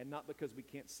Him, and not because we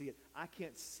can't see it. I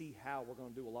can't see how we're going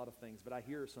to do a lot of things, but I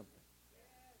hear something.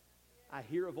 I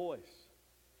hear a voice.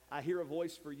 I hear a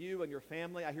voice for you and your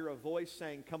family. I hear a voice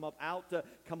saying, come up out,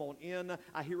 come on in.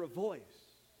 I hear a voice.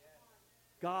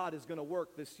 God is going to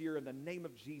work this year in the name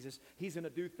of Jesus. He's going to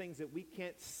do things that we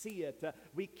can't see it.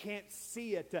 We can't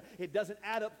see it. It doesn't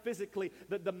add up physically.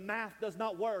 The math does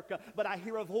not work. But I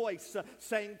hear a voice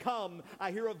saying, come.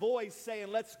 I hear a voice saying,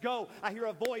 let's go. I hear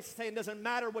a voice saying, doesn't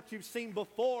matter what you've seen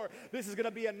before. This is going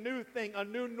to be a new thing, a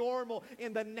new normal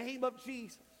in the name of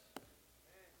Jesus.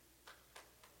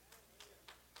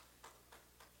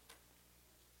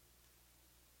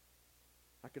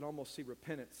 I can almost see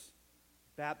repentance,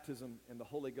 baptism, and the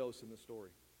Holy Ghost in the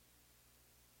story.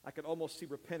 I can almost see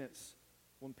repentance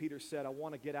when Peter said, I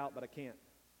want to get out, but I can't.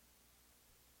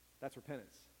 That's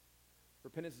repentance.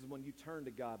 Repentance is when you turn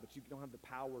to God, but you don't have the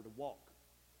power to walk.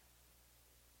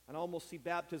 And I almost see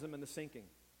baptism in the sinking.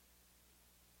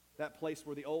 That place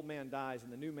where the old man dies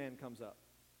and the new man comes up.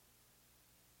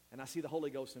 And I see the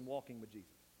Holy Ghost in walking with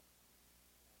Jesus.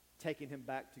 Taking him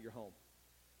back to your home.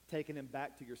 Taking him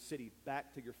back to your city,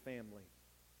 back to your family.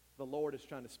 The Lord is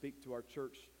trying to speak to our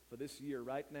church for this year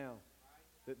right now.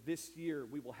 That this year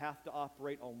we will have to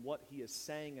operate on what He is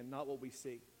saying and not what we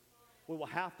see. We will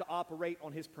have to operate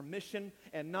on His permission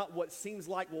and not what seems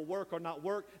like will work or not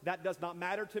work. That does not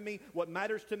matter to me. What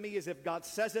matters to me is if God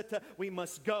says it, we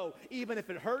must go. Even if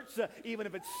it hurts, even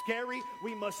if it's scary,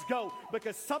 we must go.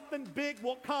 Because something big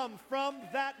will come from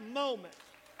that moment.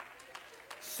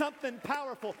 Something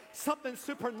powerful, something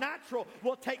supernatural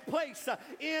will take place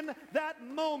in that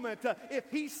moment.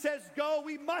 If He says go,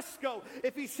 we must go.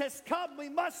 If He says come, we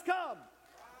must come.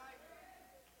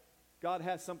 God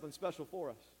has something special for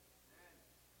us.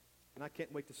 And I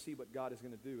can't wait to see what God is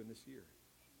going to do in this year.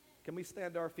 Can we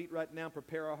stand to our feet right now and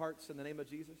prepare our hearts in the name of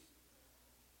Jesus?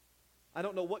 I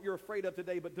don't know what you're afraid of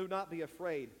today, but do not be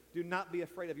afraid. Do not be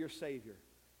afraid of your Savior.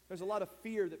 There's a lot of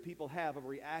fear that people have of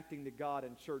reacting to God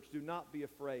in church. Do not be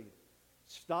afraid.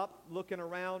 Stop looking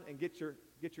around and get your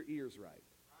ears right.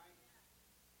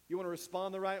 You want to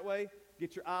respond the right way?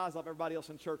 Get your eyes off everybody else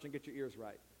in church and get your ears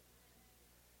right.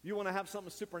 You want to have something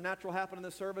supernatural happen in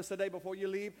the service today before you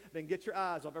leave? Then get your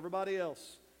eyes off everybody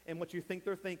else and what you think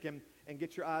they're thinking and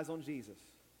get your eyes on Jesus.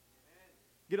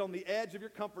 Get on the edge of your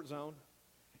comfort zone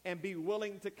and be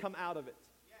willing to come out of it.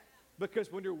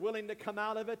 Because when you're willing to come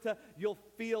out of it, you'll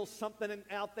feel something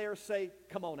out there say,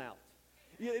 come on out.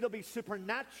 It'll be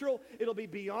supernatural. It'll be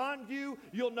beyond you.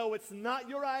 You'll know it's not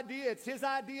your idea. It's His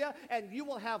idea. And you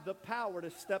will have the power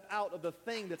to step out of the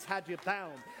thing that's had you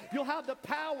bound. You'll have the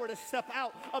power to step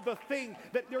out of the thing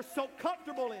that you're so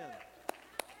comfortable in.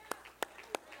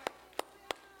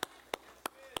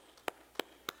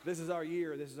 This is our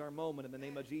year. This is our moment in the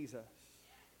name of Jesus.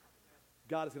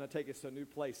 God is going to take us to a new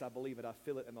place. I believe it. I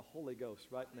feel it in the Holy Ghost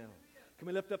right now. Can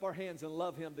we lift up our hands and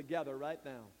love Him together right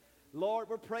now? Lord,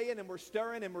 we're praying and we're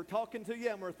stirring and we're talking to you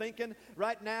and we're thinking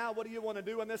right now, what do you want to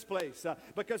do in this place?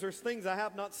 Because there's things I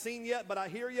have not seen yet, but I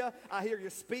hear you. I hear you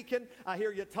speaking. I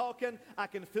hear you talking. I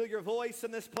can feel your voice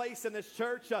in this place, in this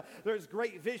church. There's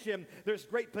great vision. There's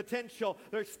great potential.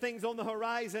 There's things on the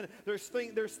horizon. There's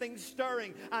things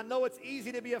stirring. I know it's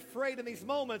easy to be afraid in these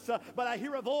moments, but I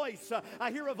hear a voice.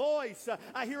 I hear a voice.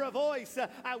 I hear a voice.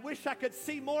 I wish I could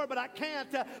see more, but I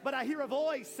can't. But I hear a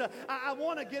voice. I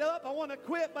want to get up. I want to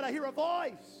quit, but I hear a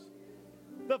voice.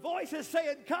 The voice is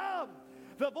saying, come.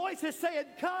 The voice is saying,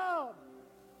 come.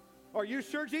 Are you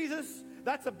sure, Jesus?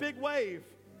 That's a big wave,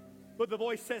 but the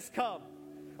voice says, come.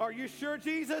 Are you sure,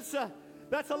 Jesus?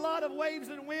 That's a lot of waves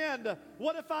and wind.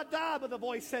 What if I die? But the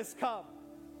voice says, come.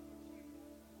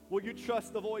 Will you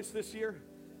trust the voice this year?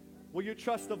 Will you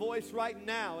trust the voice right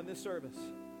now in this service?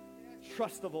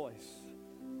 Trust the voice.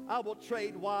 I will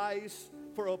trade wise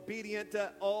for obedient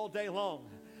all day long.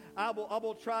 I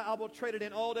will trade it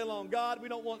in all day long. God, we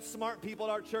don't want smart people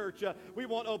in our church. We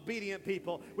want obedient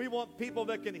people. We want people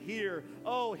that can hear.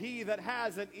 Oh, he that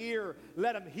has an ear,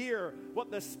 let him hear what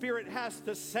the Spirit has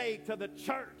to say to the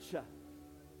church.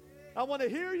 I want to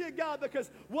hear you, God,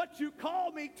 because what you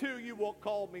call me to, you will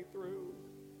call me through.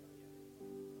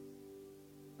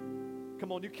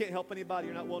 Come on, you can't help anybody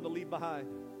you're not willing to leave behind.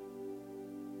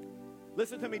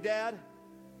 Listen to me, Dad.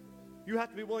 You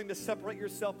have to be willing to separate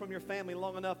yourself from your family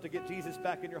long enough to get Jesus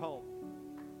back in your home.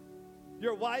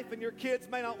 Your wife and your kids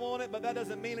may not want it, but that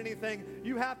doesn't mean anything.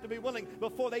 You have to be willing,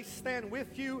 before they stand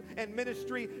with you in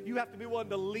ministry, you have to be willing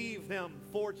to leave them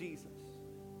for Jesus.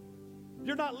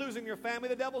 You're not losing your family.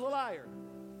 The devil's a liar.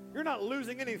 You're not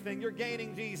losing anything. You're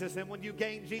gaining Jesus. And when you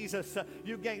gain Jesus,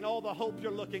 you gain all the hope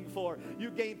you're looking for.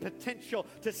 You gain potential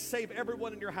to save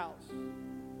everyone in your house.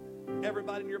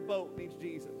 Everybody in your boat needs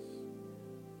Jesus.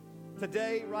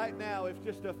 Today, right now, if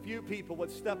just a few people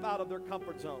would step out of their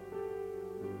comfort zone,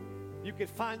 you could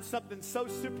find something so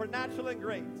supernatural and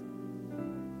great.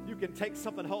 You can take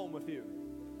something home with you.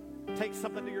 Take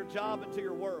something to your job and to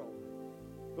your world.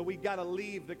 But we got to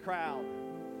leave the crowd.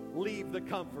 Leave the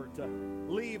comfort,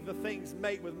 leave the things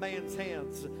made with man's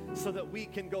hands so that we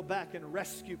can go back and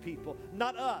rescue people.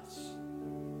 Not us,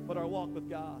 but our walk with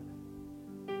God.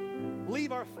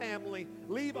 Leave our family,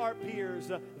 leave our peers.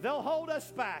 They'll hold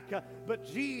us back, but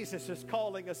Jesus is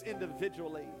calling us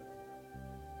individually.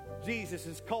 Jesus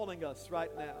is calling us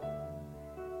right now.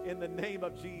 In the name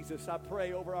of Jesus, I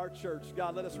pray over our church.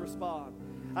 God, let us respond.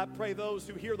 I pray those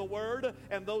who hear the word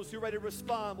and those who are ready to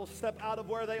respond will step out of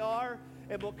where they are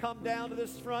and will come down to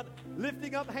this front,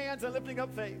 lifting up hands and lifting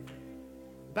up faith,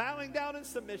 bowing down in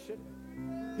submission,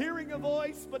 hearing a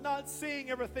voice but not seeing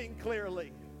everything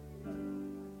clearly.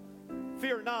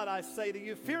 Fear not, I say to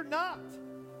you, fear not.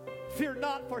 Fear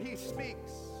not, for he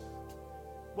speaks.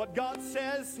 What God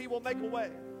says, he will make a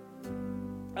way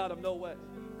out of no way.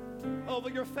 Over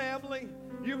your family,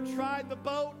 you've tried the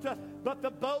boat, but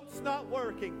the boat's not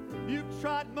working. You've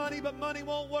tried money, but money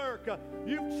won't work.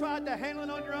 You've tried to handle it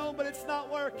on your own, but it's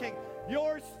not working.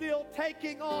 You're still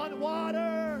taking on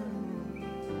water.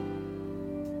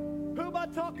 Who am I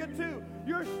talking to?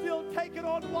 You're still taking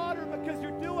on water because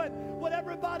you're doing what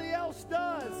everybody else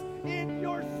does in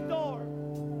your storm.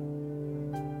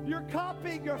 You're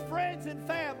copying your friends and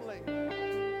family.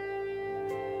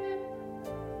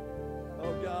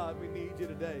 Oh God, we need you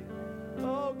today.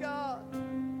 Oh God.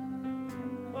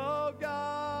 Oh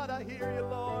God, I hear you,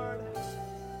 Lord.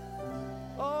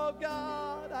 Oh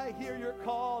God, I hear your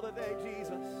call today,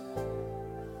 Jesus.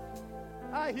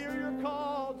 I hear your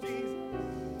call,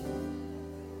 Jesus.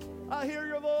 I hear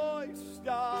your voice,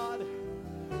 God.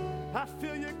 I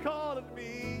feel you calling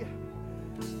me.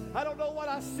 I don't know what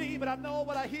I see, but I know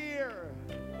what I hear.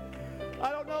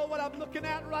 I don't know what I'm looking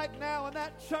at right now in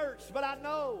that church, but I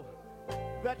know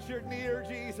that you're near,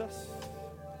 Jesus.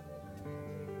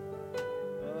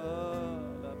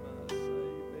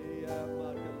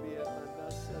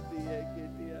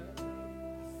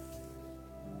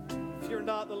 Fear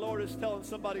not, the Lord is telling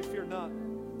somebody, fear not.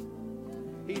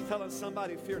 He's telling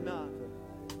somebody, fear not.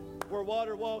 We're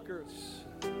water walkers.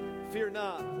 Fear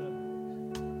not.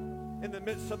 In the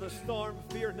midst of the storm,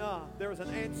 fear not. There is an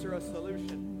answer, a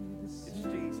solution. It's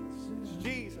Jesus. It's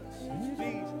Jesus. It's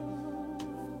Jesus.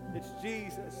 It's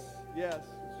Jesus. Yes,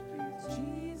 it's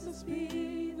Jesus. Jesus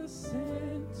be the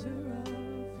center of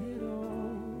it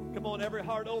all. Come on, every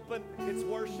heart open. It's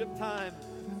worship time.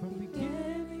 From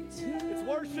beginning to It's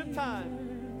worship time.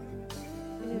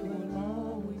 it will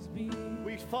always be.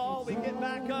 We fall, we get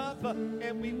back up,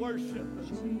 and we worship.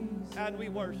 And we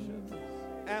worship.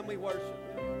 And we worship.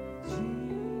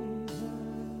 Jesus.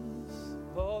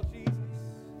 Oh, Jesus.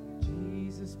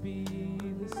 Jesus be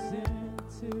the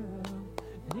center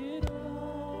of it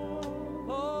all.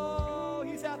 Oh,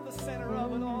 he's at the center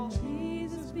of it all.